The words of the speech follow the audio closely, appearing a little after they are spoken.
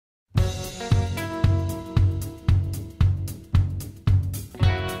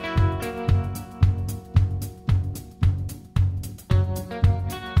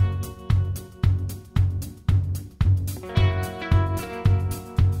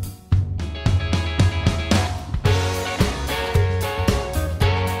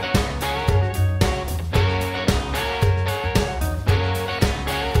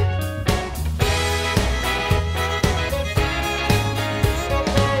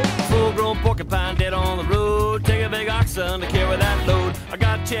son, to carry that load. I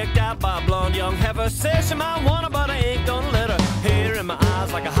got checked out by a blonde young heifer. Says she might want her, but I ain't gonna let her. Hair in my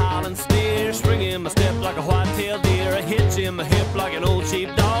eyes like a Highland steer, spring in my step like a white-tailed deer, a hitch in my hip like an old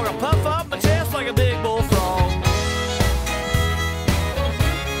sheepdog, I puff up my chest like a big bullfrog.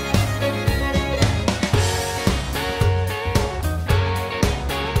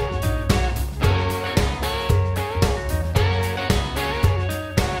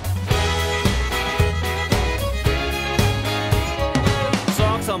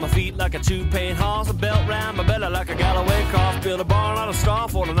 On my feet like a two-pane horse, a belt round my belly like a Galloway cross. Build a barn out of straw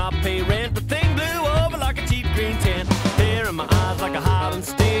for to not pay rent. The thing blew over like a cheap green tent. Hair in my eyes like a Highland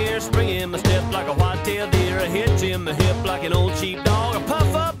steer, spring in my step like a white-tailed deer, a hitch in my hip like an old sheepdog, I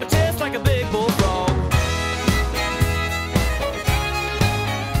puff up my chest like a big bullfrog.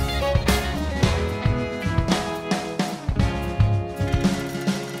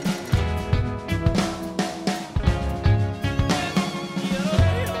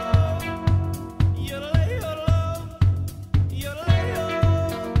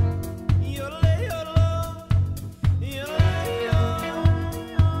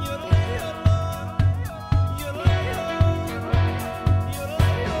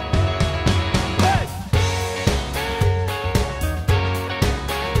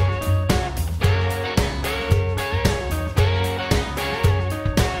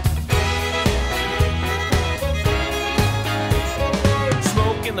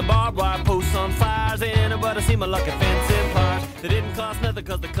 The barbed wire posts on fires, ain't nobody see my lucky fencing parts. They didn't cost nothing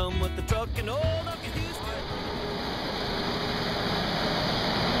cause they come with the truck and old